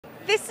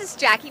This is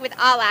Jackie with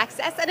All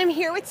Access, and I'm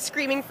here with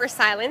Screaming for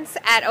Silence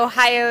at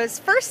Ohio's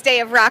first day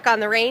of Rock on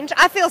the Range.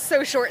 I feel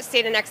so short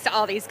standing next to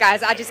all these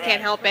guys. I just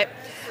can't help it.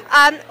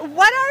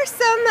 What are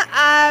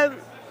some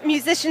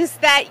musicians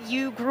that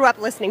you grew up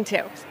listening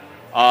to?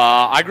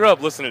 I grew up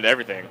listening to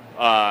everything.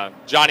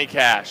 Johnny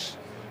Cash,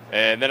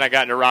 and then I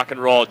got into rock and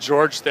roll.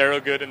 George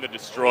Thorogood and the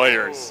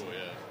Destroyers,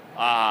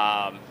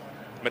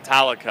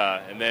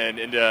 Metallica, and then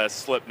into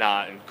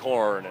Slipknot and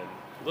Korn and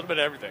a little bit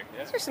of everything.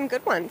 Yeah. Those are some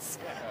good ones.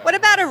 What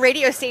about a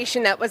radio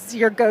station that was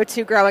your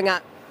go-to growing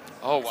up?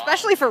 Oh, wow.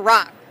 Especially for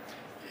rock.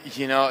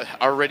 You know,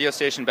 our radio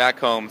station back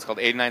home, it's called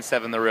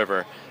 89.7 The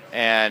River,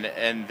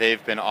 and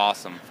they've been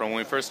awesome. From when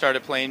we first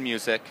started playing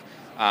music,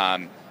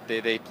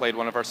 they played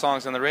one of our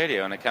songs on the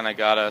radio, and it kind of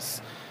got us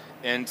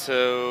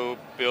into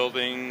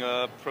building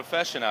a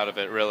profession out of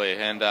it, really,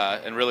 and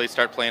really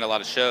start playing a lot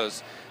of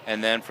shows.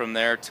 And then from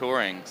there,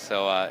 touring.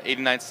 So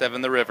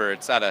 89.7 The River,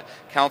 it's out of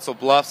Council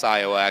Bluffs,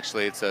 Iowa,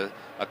 actually. It's a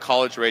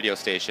college radio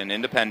station,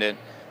 independent,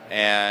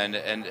 and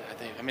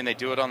they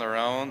do it on their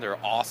own.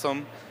 They're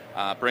awesome,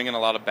 bring in a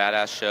lot of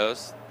badass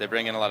shows. They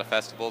bring in a lot of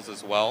festivals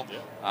as well.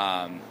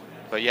 Yeah.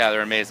 But yeah,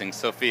 they're amazing.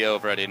 Sophia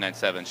over at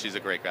 897, she's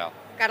a great gal.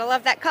 Gotta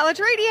love that college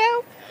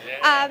radio.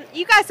 Yeah.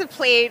 You guys have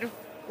played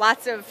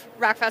lots of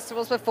rock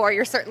festivals before.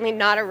 You're certainly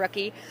not a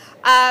rookie.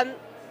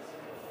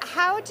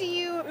 How do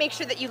you make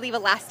sure that you leave a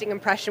lasting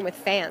impression with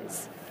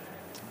fans?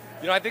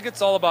 You know, I think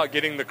it's all about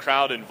getting the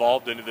crowd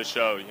involved into the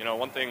show. You know,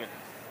 one thing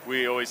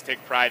we always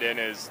take pride in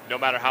is no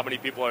matter how many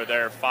people are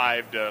there,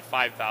 5 to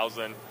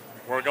 5,000,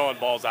 we're going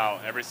balls out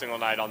every single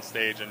night on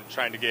stage and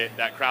trying to get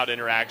that crowd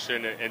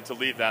interaction and to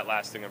leave that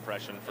lasting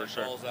impression for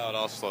sure. Balls out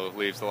also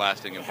leaves the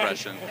lasting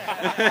impression.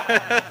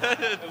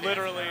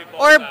 Literally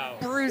balls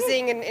out. Or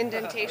bruising and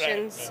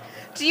indentations.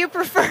 Right. Do you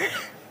prefer...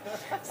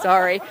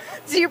 Sorry.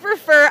 Do you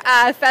prefer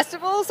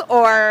festivals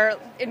or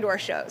indoor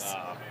shows?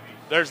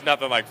 There's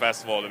nothing like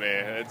festival to me.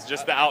 It's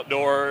just the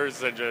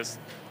outdoors and just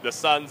the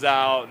sun's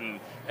out and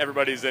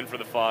everybody's in for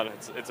the fun.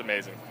 It's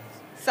amazing.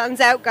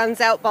 Sun's out, guns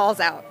out, balls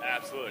out.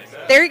 Absolutely.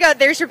 There you go.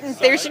 There's your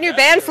new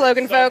band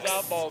slogan, folks.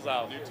 Sun's out, balls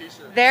out. New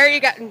t-shirt. There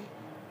you go.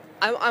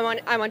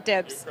 I want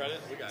dibs.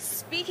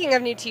 Speaking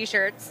of new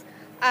t-shirts,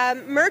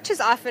 merch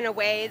is often a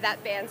way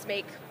that bands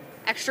make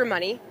extra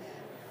money.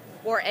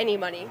 Or any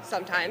money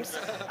sometimes.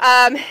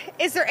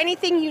 Is there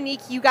anything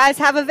unique you guys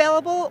have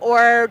available,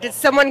 or did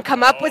someone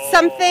come up with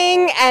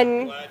something?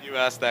 And I'm glad you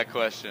asked that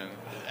question.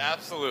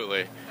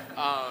 Absolutely.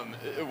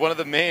 One of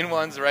the main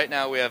ones right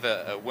now, we have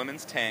a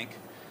women's tank.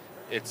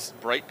 It's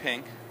bright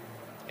pink,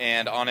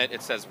 and on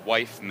it says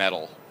 "Wife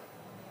Metal."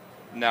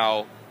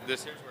 Now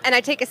this. And I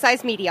take a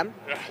size medium.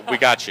 We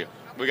got you.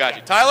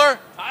 Tyler.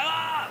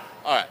 All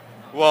right.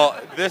 Well,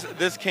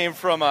 this came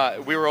from,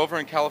 we were over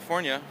in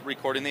California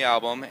recording the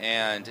album,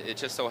 and it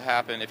just so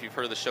happened, if you've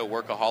heard of the show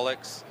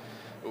Workaholics,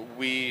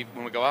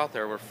 when we go out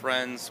there, we're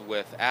friends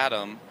with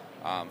Adam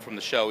from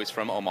the show. He's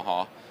from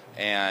Omaha,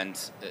 and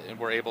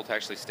we're able to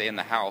actually stay in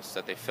the house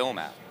that they film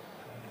at.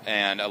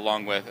 And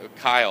along with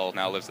Kyle,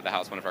 now lives at the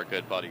house, one of our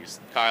good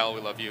buddies. Kyle,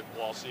 we love you.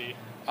 Walshy.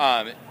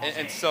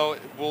 And so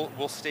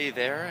we'll stay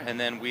there, and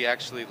then we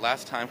actually,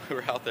 last time we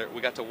were out there,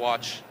 we got to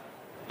watch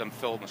them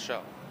film the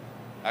show.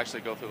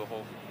 Actually go through the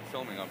whole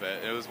filming of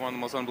it. It was one of the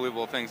most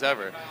unbelievable things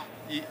ever.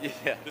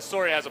 Yeah. The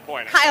story has a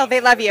point. Kyle, they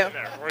love you.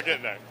 We're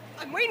getting there.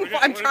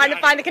 I'm trying to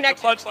find the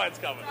connection. The punchline's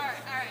coming. All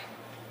right.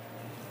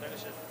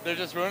 Finish it. They're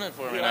just ruining it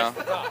for me now.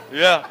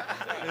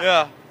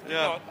 Yeah.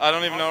 I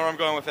don't even know where I'm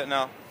going with it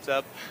now.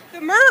 Seb? The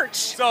merch.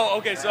 So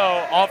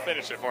I'll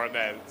finish it for him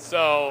then.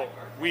 So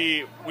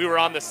we were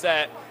on the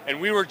set,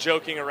 and we were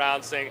joking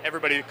around saying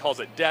everybody calls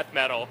it death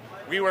metal.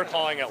 We were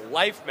calling it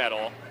life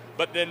metal.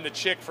 But then the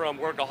chick from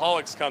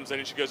Workaholics comes in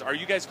and she goes, "Are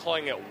you guys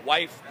calling it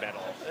wife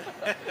metal?"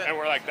 And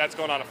we're like, "That's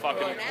going on a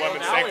fucking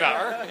women's tank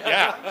top."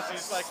 Yeah,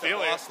 she's like the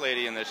boss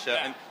lady in this show,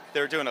 and they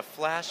were doing a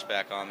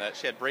flashback on that.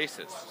 She had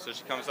braces, so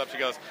she comes up, she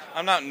goes,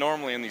 "I'm not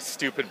normally in these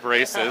stupid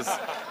braces."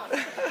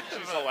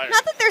 She's hilarious.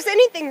 Not that there's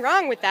anything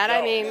wrong with that.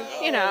 I mean,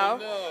 you know.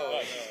 No.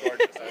 I had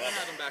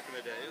them back in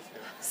the day.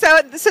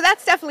 So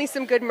that's definitely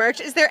some good merch.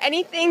 Is there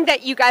anything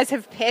that you guys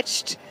have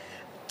pitched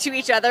to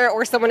each other,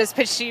 or someone has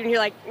pitched to you and you're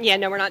like, "Yeah,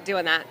 no, we're not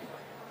doing that"?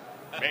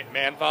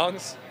 Man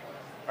thongs?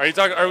 Are we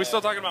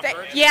still talking about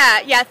merch?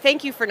 Yeah.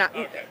 Thank you for not.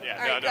 Okay.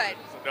 Yeah. All right, good.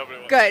 Nobody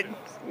wants good.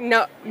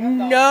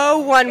 No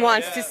one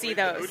wants to see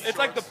those. It's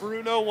like the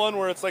Bruno one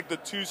where it's like the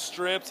 2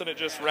 strips and it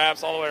just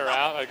wraps all the way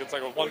around. Like it's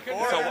like a one.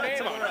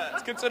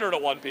 It's considered a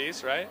one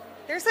piece, right?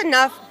 There's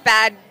enough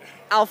bad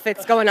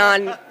outfits going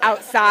on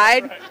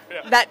outside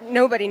that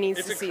nobody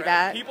needs to see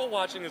that. People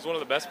watching is one of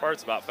the best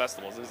parts about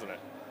festivals, isn't it?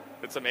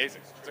 It's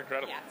amazing. It's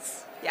incredible.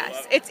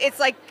 Yes. It's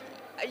like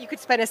you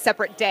could spend a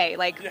separate day,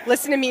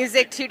 listen to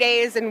music 2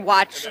 days and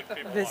watch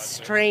the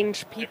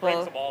strange people. It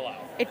brings them all out.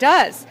 It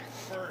does.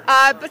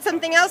 But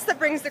something else that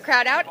brings the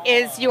crowd out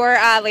is your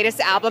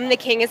latest album, The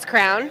King is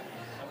Crowned.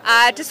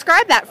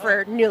 Describe that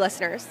for new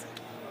listeners.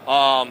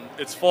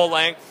 It's full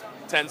length,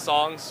 10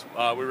 songs.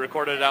 We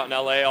recorded it out in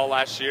LA all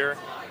last year.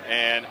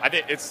 And I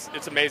think it's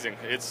amazing.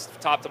 It's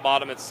top to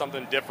bottom. It's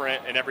something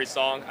different in every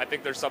song. I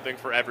think there's something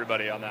for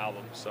everybody on the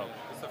album. So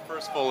it's the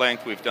first full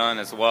length we've done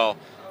as well.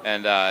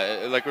 And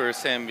like we were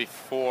saying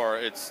before,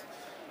 it's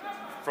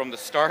from the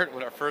start,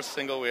 with our first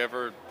single we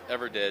ever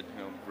did,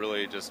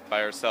 really just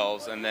by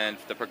ourselves, and then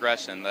the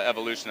progression, the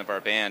evolution of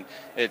our band,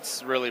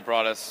 it's really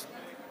brought us,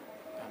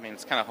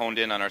 it's kind of honed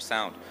in on our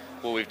sound.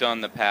 What we've done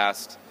the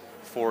past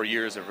 4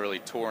 years of really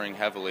touring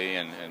heavily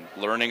and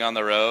learning on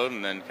the road,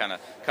 and then kind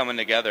of coming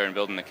together and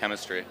building the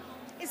chemistry.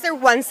 Is there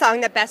one song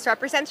that best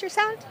represents your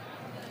sound?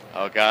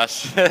 Oh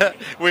gosh,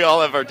 we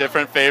all have our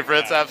different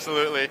favorites,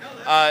 absolutely.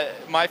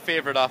 My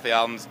favorite off the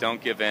album is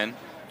Don't Give In.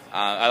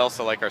 I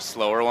also like our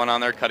slower one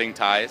on there, Cutting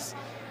Ties.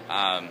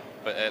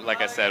 But like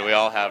I said, we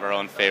all have our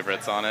own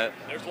favorites on it.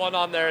 There's one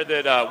on there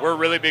that we're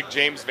really big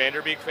James Van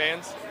Der Beek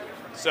fans.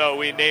 So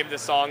we named the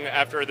song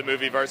after the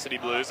movie Varsity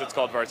Blues. It's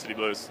called Varsity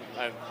Blues.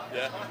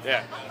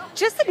 Yeah.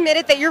 Just admit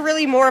it that you're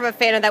really more of a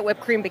fan of that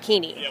whipped cream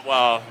bikini. Yeah,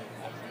 well,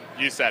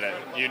 you said it.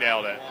 You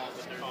nailed it.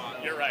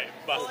 You're right.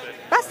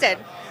 Busted.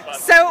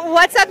 So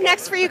what's up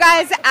next for you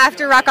guys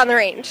after Rock on the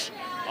Range?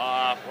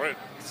 We're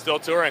still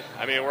touring.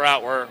 We're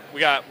out.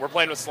 We're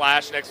playing with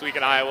Slash next week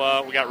in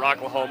Iowa. We got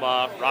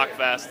Rocklahoma,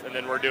 Rockfest, and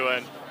then we're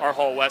doing our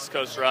whole West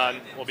Coast run.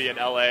 We'll be in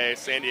LA,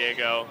 San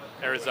Diego,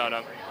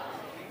 Arizona,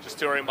 just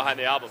touring behind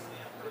the album.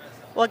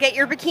 Well, get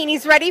your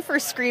bikinis ready for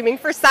Screaming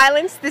for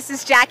Silence. This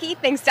is Jackie,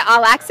 thanks to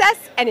All Access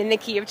and In the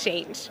Key of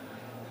Change.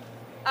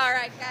 All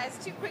right, guys,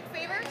 2 quick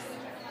favors.